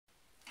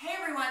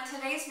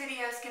today's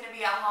video is going to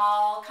be a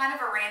haul, kind of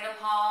a random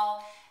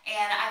haul,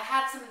 and I've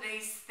had some of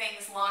these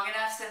things long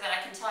enough so that I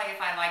can tell you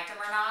if I liked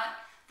them or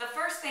not. The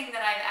first thing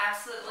that I've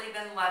absolutely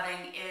been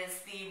loving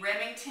is the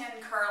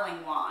Remington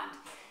curling wand,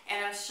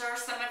 and I'm sure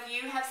some of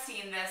you have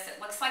seen this.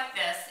 It looks like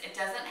this. It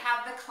doesn't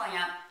have the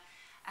clamp.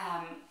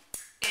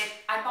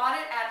 I bought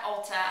it at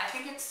Ulta. I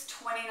think it's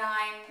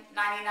 $29.99,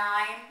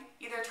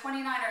 either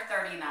 $29 or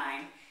 $39,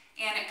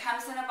 and it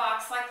comes in a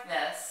box like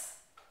this.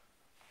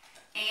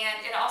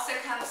 And it also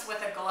comes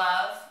with a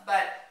glove,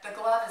 but the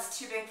glove is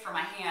too big for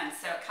my hands,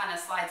 so it kind of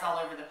slides all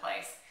over the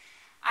place.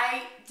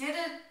 I did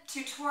a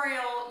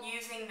tutorial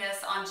using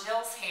this on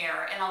Jill's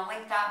hair, and I'll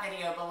link that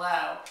video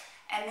below.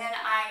 And then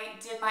I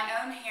did my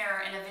own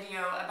hair in a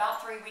video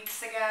about 3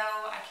 weeks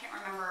ago. I can't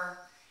remember.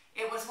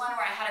 It was one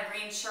where I had a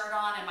green shirt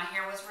on and my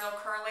hair was real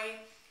curly.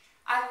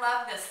 I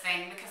love this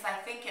thing because I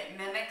think it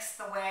mimics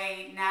the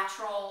way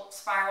natural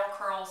spiral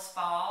curls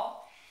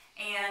fall.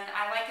 And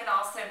I like it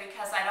also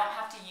because I don't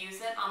have to use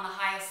it on the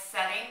highest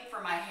setting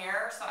for my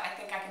hair, so I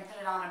think I can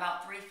put it on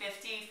about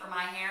 350 for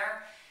my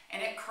hair,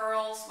 and it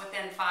curls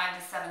within 5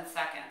 to 7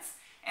 seconds.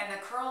 And the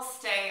curls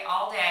stay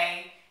all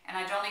day, and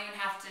I don't even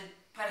have to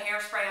put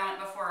hairspray on it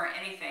before or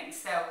anything.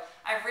 So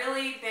I've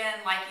really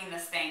been liking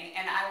this thing,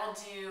 and I will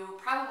do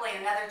probably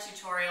another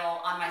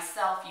tutorial on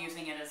myself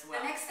using it as well.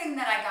 The next thing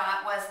that I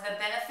got was the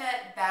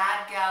Benefit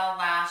Bad Gal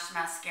Lash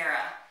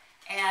Mascara.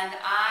 And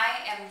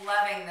I am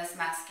loving this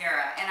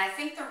mascara, and I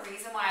think the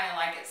reason why I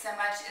like it so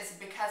much is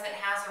because it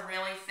has a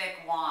really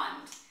thick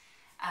wand.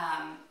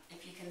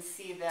 If you can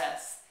see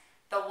this,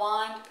 the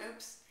wand,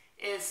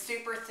 is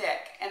super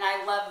thick, and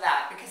I love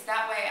that because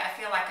that way I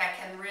feel like I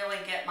can really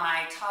get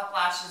my top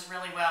lashes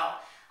really well.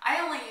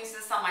 I only use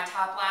this on my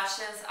top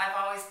lashes. I've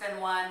always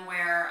been one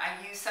where I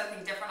use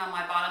something different on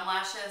my bottom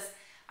lashes.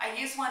 I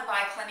use one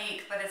by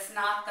Clinique, but it's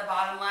not the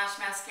bottom lash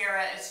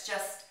mascara, it's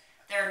just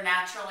they're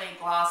naturally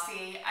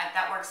glossy.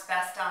 That works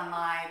best on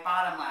my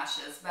bottom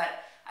lashes,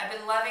 but I've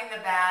been loving the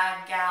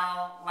Bad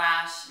Gal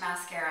Lash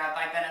Mascara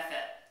by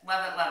Benefit.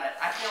 Love it, love it.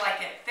 I feel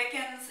like it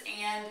thickens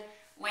and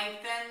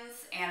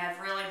lengthens, and I've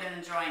really been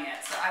enjoying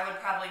it, so I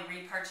would probably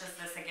repurchase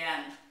this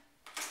again.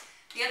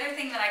 The other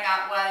thing that I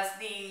got was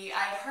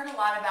I've heard a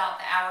lot about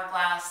the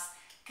Hourglass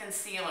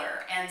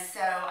concealer, and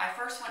so I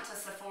first went to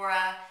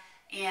Sephora,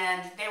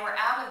 and they were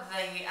out of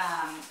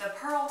the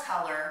pearl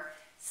color.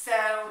 So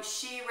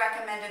she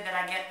recommended that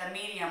I get the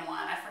medium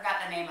one. I forgot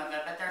the name of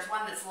it, but there's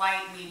one that's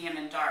light, medium,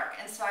 and dark.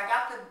 And so I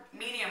got the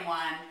medium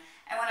one,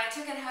 and when I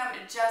took it home,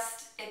 it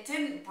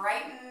didn't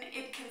brighten.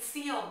 It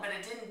concealed, but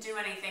it didn't do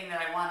anything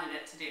that I wanted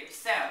it to do.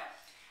 So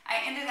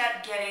I ended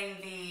up getting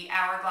the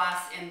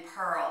Hourglass in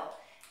Pearl,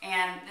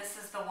 and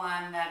this is the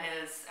one that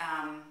is,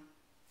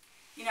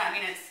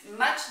 it's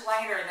much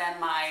lighter than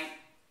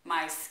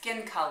my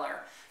skin color.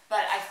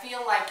 But I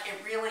feel like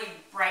it really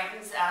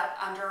brightens up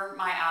under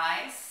my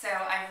eyes, so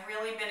I've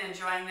really been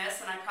enjoying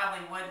this, and I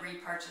probably would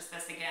repurchase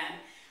this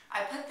again.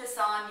 I put this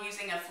on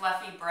using a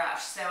fluffy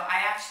brush, so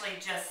I actually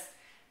just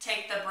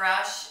take the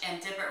brush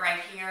and dip it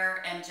right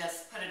here and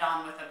just put it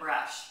on with a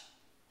brush.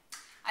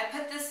 I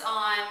put this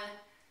on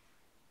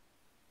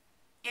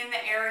in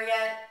the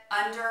area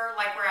under,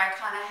 like where I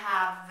kind of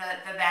have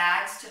the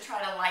bags to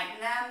try to lighten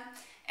them,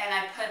 and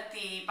I put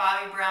the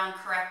Bobbi Brown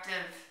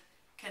Corrective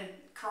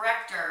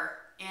corrector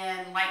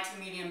in light to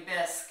medium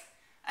Bisque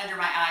under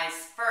my eyes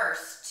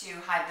first to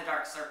hide the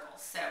dark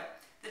circles. So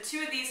the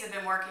two of these have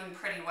been working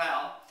pretty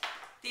well.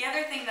 The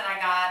other thing that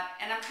I got,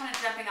 and I'm kind of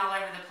jumping all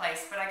over the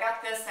place, but I got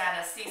this at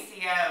a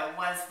CCO,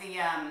 was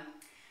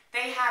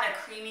they had a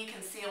creamy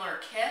concealer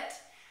kit,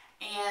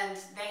 and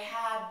they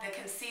had the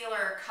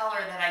concealer color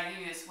that I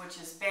use, which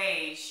is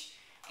beige,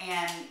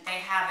 and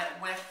they have it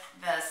with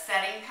the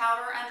setting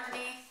powder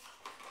underneath,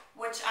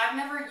 which I've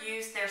never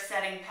used their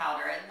setting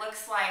powder. It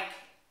looks like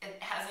it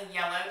has a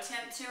yellow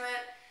tint to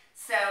it.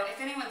 So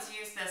if anyone's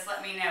used this, let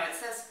me know. It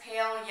says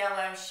pale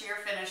yellow sheer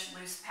finish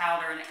loose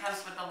powder, and it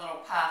comes with a little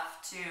puff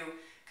to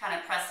kind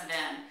of press it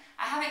in.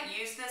 I haven't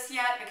used this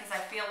yet because I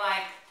feel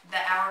like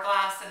the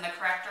Hourglass and the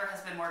corrector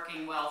has been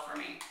working well for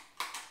me.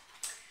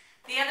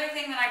 The other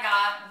thing that I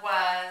got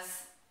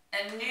was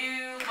a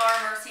new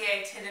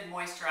Mercier Tinted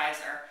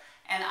Moisturizer.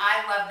 And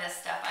I love this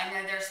stuff. I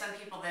know there's some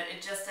people that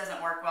it just doesn't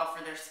work well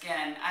for their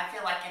skin. I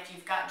feel like if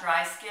you've got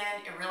dry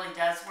skin, it really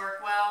does work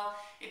well.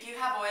 If you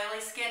have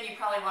oily skin, you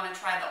probably want to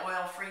try the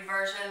oil-free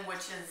version,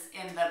 which is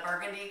in the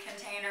burgundy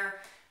container.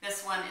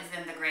 This one is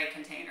in the gray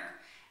container.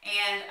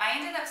 And I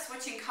ended up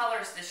switching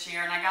colors this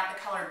year, and I got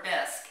the color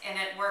Bisque, and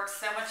it works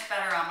so much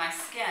better on my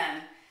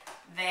skin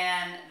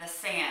than the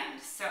sand.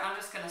 So I'm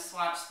just going to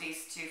swatch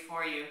these two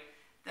for you.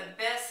 The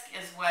Bisque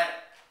is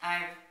what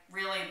I've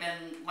really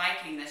been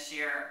liking this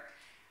year.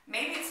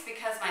 Maybe it's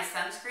because my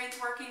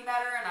sunscreen's working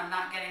better and I'm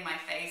not getting my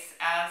face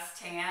as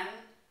tan.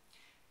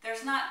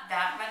 There's not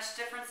that much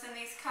difference in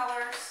these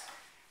colors,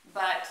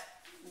 but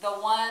the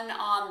one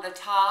on the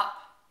top,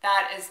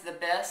 that is the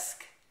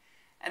Bisque,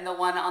 and the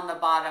one on the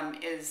bottom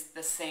is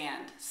the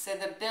sand. So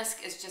the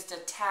Bisque is just a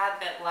tad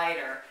bit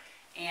lighter,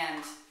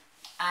 and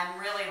I'm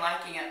really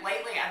liking it.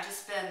 Lately, I've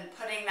just been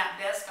putting that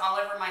Bisque all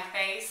over my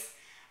face.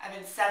 I've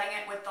been setting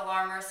it with the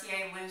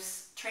Mercier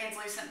loose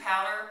translucent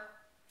powder,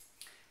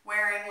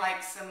 wearing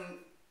like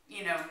some,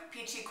 you know,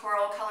 peachy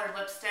coral colored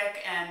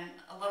lipstick and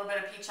a little bit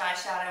of peach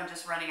eyeshadow and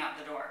just running out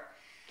the door.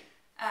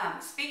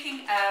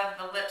 Speaking of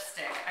the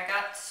lipstick, I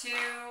got two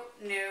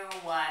new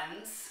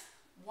ones.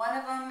 One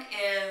of them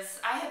is,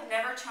 I have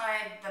never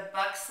tried the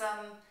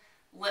Buxom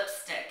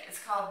lipstick.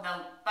 It's called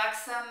the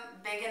Buxom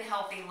Big and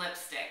Healthy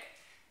Lipstick.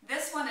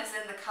 This one is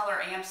in the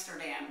color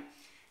Amsterdam.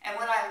 And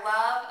what I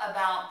love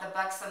about the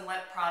Buxom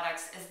lip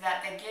products is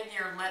that they give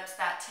your lips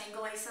that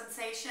tingly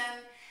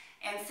sensation.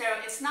 And so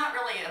it's not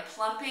really a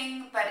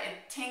plumping, but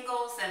it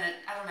tingles and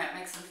I don't know, it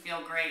makes them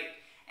feel great.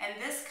 And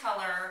this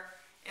color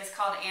is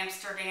called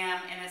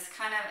Amsterdam, and it's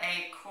kind of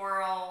a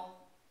coral,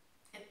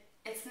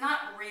 it's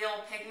not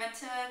real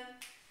pigmented,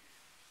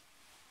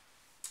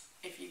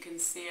 if you can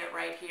see it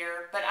right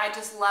here, but I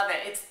just love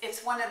it.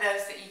 It's one of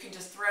those that you can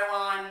just throw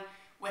on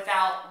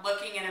without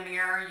looking in a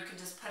mirror. You can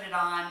just put it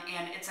on,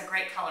 and it's a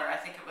great color. I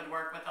think it would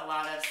work with a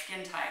lot of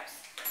skin types.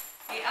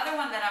 The other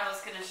one that I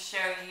was going to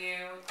show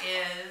you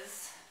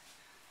is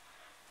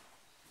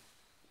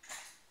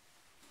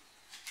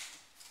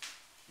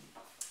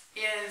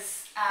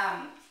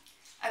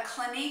a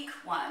Clinique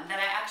one that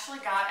I actually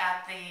got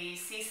at the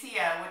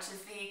CCO, which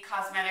is the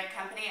cosmetic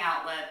company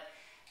outlet.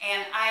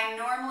 And I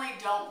normally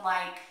don't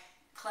like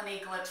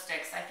Clinique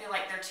lipsticks. I feel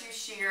like they're too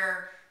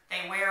sheer,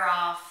 they wear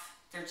off,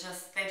 they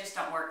just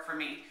don't work for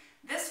me.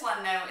 This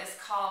one though is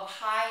called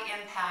High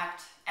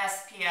Impact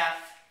SPF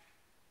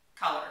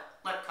color,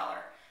 lip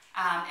color.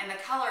 And the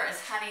color is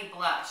Honey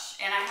Blush.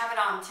 And I have it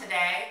on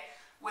today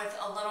with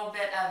a little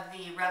bit of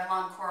the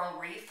Revlon Coral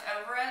Reef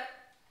over it.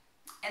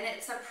 And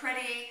it's a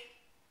pretty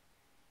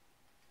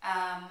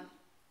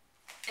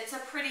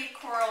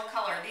coral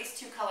color. These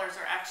two colors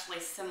are actually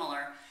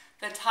similar.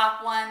 The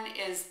top one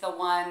is the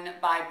one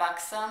by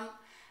Buxom,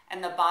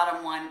 and the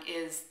bottom one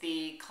is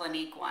the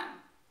Clinique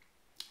one.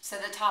 So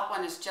the top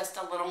one is just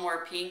a little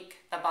more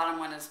pink, the bottom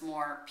one is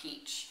more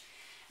peach.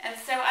 And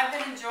so I've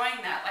been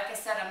enjoying that. Like I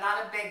said, I'm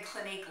not a big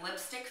Clinique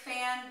lipstick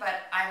fan,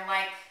 but I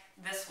like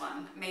this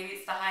one. Maybe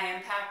it's the high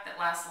impact that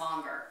lasts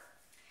longer.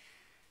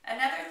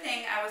 Another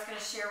thing I was going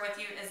to share with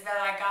you is that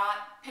I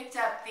picked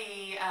up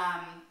the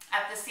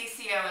at the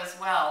CCO as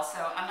well,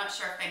 so I'm not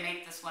sure if they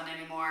make this one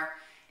anymore.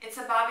 It's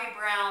a Bobbi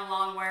Brown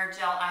long wear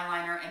gel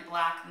eyeliner in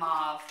Black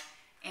Mauve,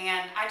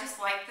 and I just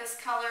like this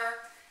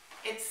color.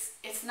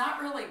 It's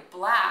not really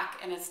black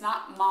and it's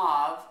not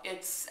mauve.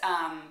 It's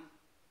kind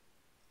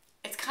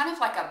of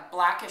like a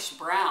blackish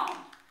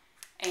brown,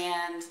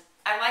 and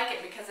I like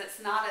it because it's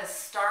not as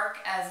stark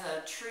as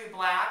a true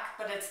black,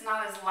 but it's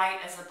not as light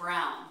as a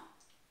brown.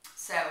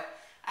 So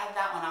I have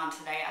that one on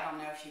today. I don't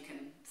know if you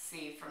can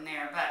see from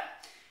there,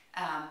 but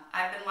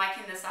I've been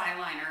liking this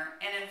eyeliner.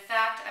 And in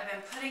fact, I've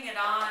been putting it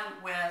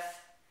on with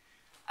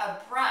a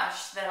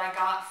brush that I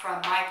got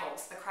from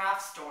Michael's, the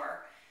craft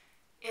store.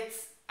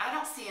 I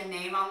don't see a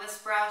name on this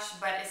brush,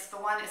 but it's the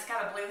one, it's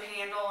got a blue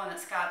handle and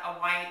it's got a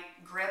white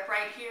grip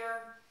right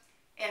here.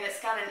 And it's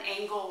got an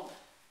angled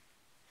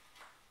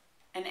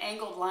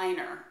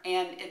liner.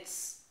 And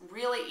it's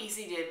really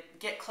easy to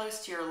get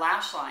close to your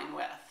lash line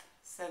with.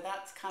 So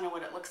that's kind of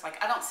what it looks like.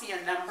 I don't see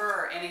a number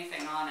or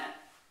anything on it.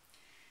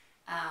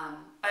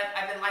 But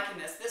I've been liking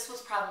this. This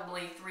was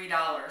probably $3.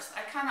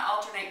 I kind of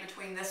alternate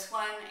between this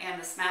one and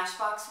the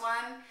Smashbox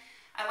one.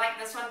 I like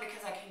this one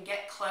because I can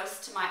get close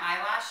to my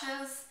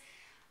eyelashes.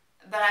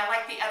 But I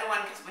like the other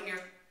one because when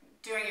you're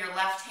doing your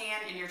left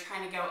hand and you're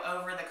trying to go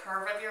over the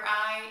curve of your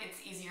eye, it's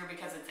easier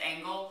because it's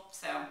angled.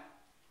 So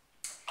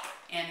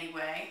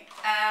anyway,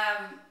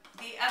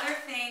 the other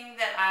thing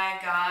that I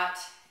got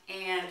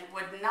and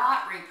would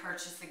not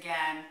repurchase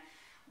again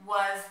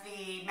was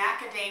the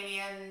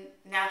Macadamia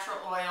Natural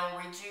Oil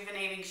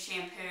Rejuvenating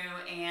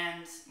Shampoo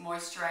and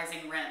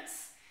Moisturizing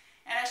Rinse.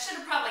 And I should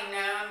have probably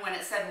known when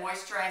it said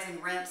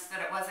Moisturizing Rinse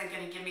that it wasn't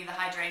going to give me the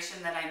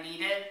hydration that I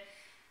needed.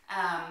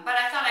 But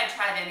I thought I'd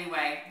try it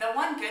anyway. The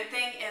one good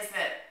thing is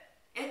that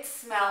it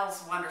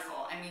smells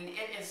wonderful. I mean,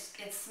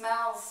 it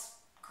smells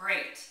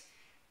great.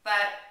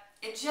 But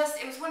it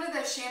was one of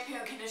those shampoo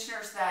and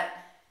conditioners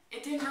that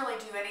it didn't really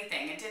do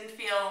anything. It didn't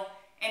feel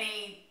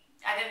I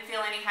didn't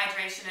feel any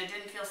hydration. It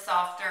didn't feel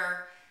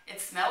softer. It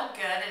smelled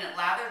good and it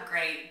lathered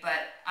great,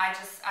 but I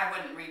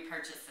wouldn't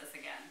repurchase this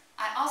again.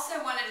 I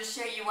also wanted to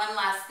show you one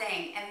last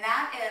thing, and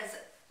that is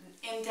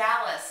in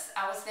Dallas.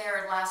 I was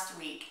there last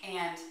week,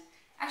 and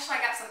actually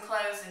I got some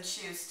clothes and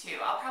shoes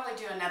too. I'll probably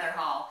do another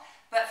haul.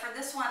 But for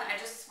this one, I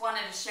just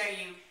wanted to show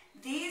you,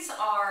 these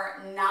are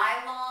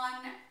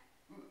nylon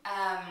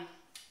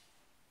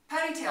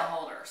ponytail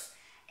holders.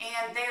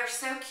 And they are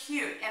so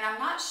cute, and I'm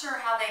not sure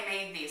how they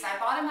made these. I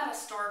bought them at a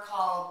store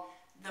called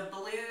the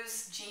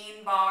Blues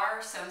Jean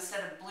Bar, so instead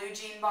of Blue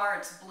Jean Bar,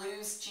 it's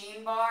Blues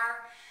Jean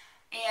Bar.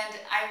 And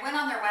I went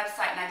on their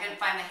website and I didn't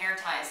find the hair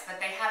ties, but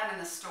they had them in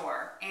the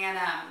store. And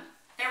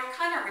they were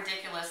kind of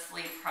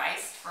ridiculously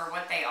priced for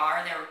what they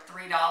are. They were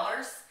 $3.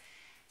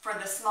 for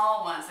the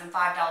small ones and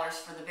 $5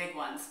 for the big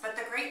ones. But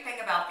the great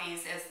thing about these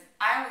is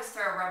I always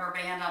throw a rubber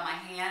band on my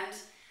hand,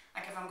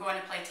 like if I'm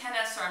going to play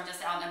tennis or I'm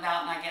just out and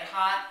about and I get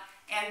hot.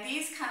 And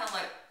these kind of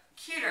look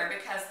cuter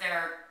because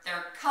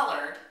they're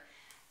colored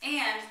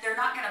and they're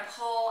not going to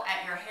pull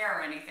at your hair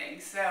or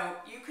anything. So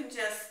you can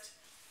just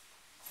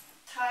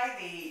tie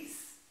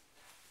these.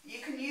 You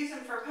can use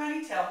them for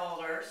ponytail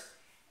holders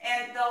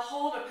and they'll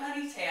hold a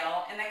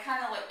ponytail and they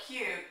kind of look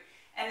cute.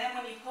 And then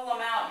when you pull them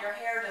out, your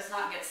hair does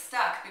not get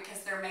stuck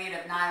because they're made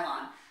of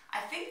nylon.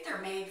 I think they're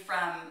made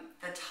from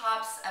the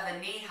tops of a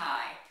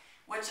knee-high,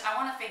 which I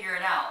want to figure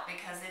it out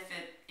because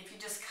if you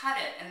just cut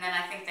it and then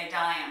I think they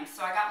dye them.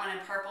 So I got one in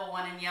purple,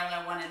 one in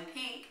yellow, one in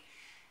pink,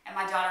 and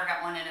my daughter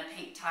got one in a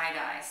pink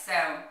tie-dye.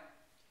 So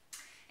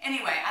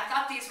anyway, I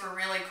thought these were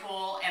really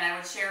cool and I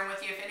would share them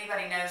with you. If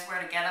anybody knows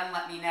where to get them,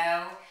 let me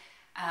know.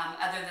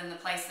 Other than the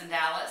place in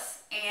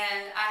Dallas.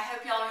 And I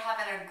hope y'all are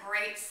having a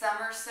great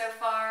summer so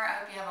far. I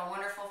hope you have a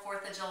wonderful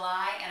 4th of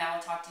July and I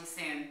will talk to you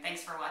soon.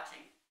 Thanks for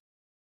watching.